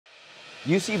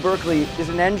UC Berkeley is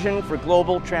an engine for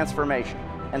global transformation,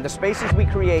 and the spaces we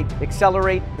create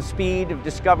accelerate the speed of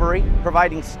discovery,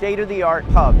 providing state-of-the-art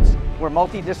hubs where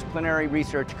multidisciplinary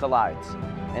research collides,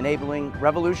 enabling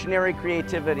revolutionary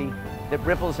creativity that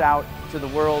ripples out to the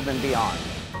world and beyond.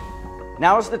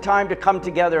 Now is the time to come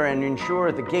together and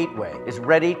ensure the Gateway is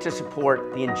ready to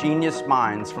support the ingenious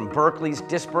minds from Berkeley's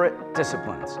disparate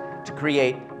disciplines to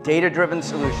create data-driven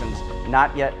solutions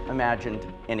not yet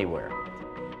imagined anywhere.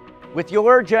 With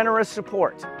your generous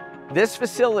support, this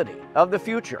facility of the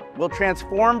future will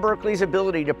transform Berkeley's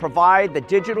ability to provide the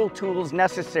digital tools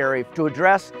necessary to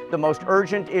address the most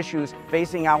urgent issues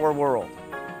facing our world.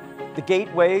 The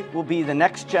Gateway will be the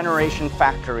next generation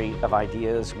factory of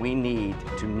ideas we need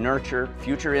to nurture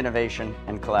future innovation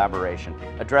and collaboration,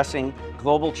 addressing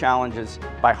global challenges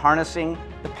by harnessing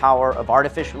the power of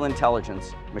artificial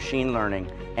intelligence, machine learning,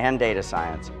 and data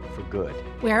science for good.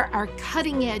 Where our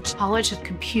cutting-edge knowledge of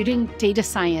computing, data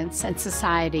science, and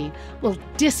society will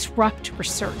disrupt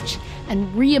research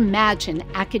and reimagine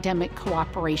academic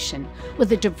cooperation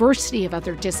with a diversity of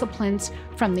other disciplines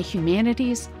from the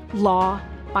humanities, law,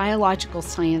 biological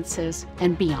sciences,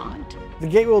 and beyond. The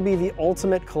Gateway will be the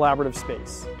ultimate collaborative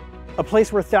space, a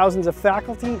place where thousands of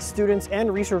faculty, students,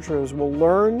 and researchers will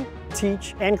learn,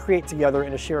 teach, and create together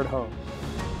in a shared home,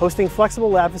 hosting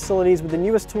flexible lab facilities with the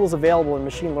newest tools available in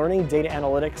machine learning, data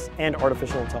analytics, and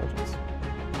artificial intelligence.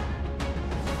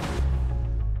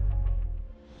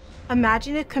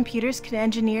 Imagine if computers could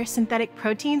engineer synthetic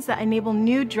proteins that enable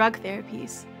new drug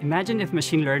therapies. Imagine if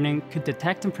machine learning could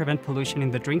detect and prevent pollution in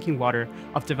the drinking water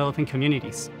of developing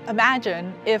communities.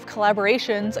 Imagine if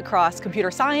collaborations across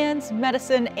computer science,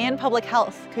 medicine, and public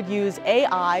health could use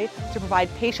AI to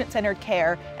provide patient-centered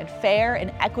care and fair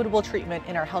and equitable treatment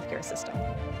in our healthcare system.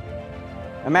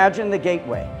 Imagine the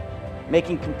Gateway,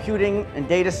 making computing and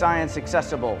data science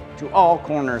accessible to all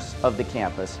corners of the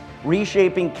campus,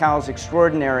 reshaping Cal's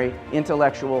extraordinary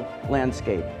intellectual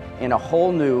landscape in a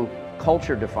whole new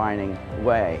culture-defining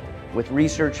way, with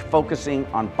research focusing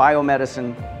on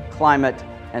biomedicine, climate,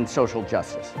 and social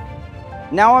justice.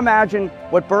 Now imagine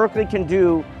what Berkeley can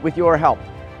do with your help.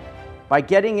 By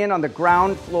getting in on the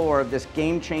ground floor of this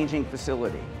game-changing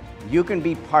facility, you can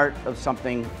be part of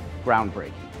something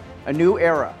groundbreaking. A new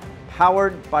era,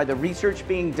 powered by the research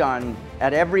being done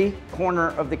at every corner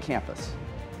of the campus,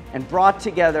 and brought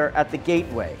together at the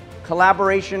Gateway,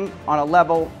 collaboration on a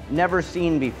level never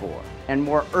seen before and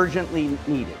more urgently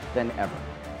needed than ever.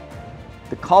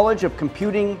 The College of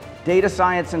Computing, Data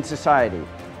Science, and Society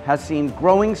has seen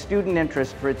growing student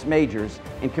interest for its majors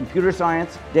in computer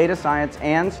science, data science,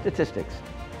 and statistics.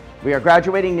 We are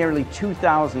graduating nearly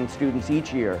 2,000 students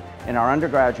each year in our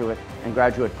undergraduate and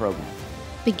graduate programs.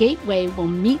 The Gateway will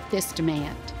meet this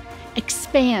demand,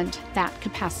 expand that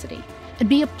capacity, and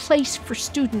be a place for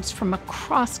students from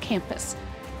across campus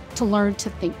to learn to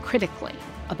think critically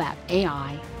about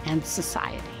AI and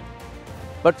society.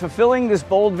 But fulfilling this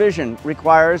bold vision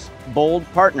requires bold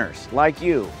partners like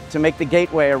you to make the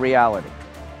Gateway a reality.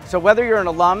 So whether you're an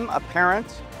alum, a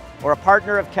parent, or a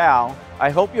partner of Cal, I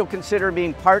hope you'll consider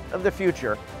being part of the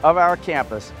future of our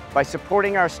campus by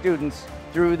supporting our students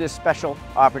through this special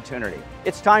opportunity.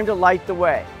 It's time to light the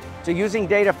way to using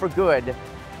data for good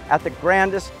at the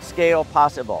grandest scale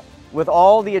possible, with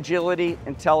all the agility,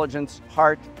 intelligence,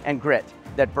 heart, and grit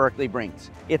that Berkeley brings.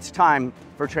 It's time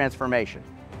for transformation.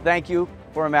 Thank you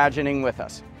for imagining with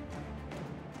us.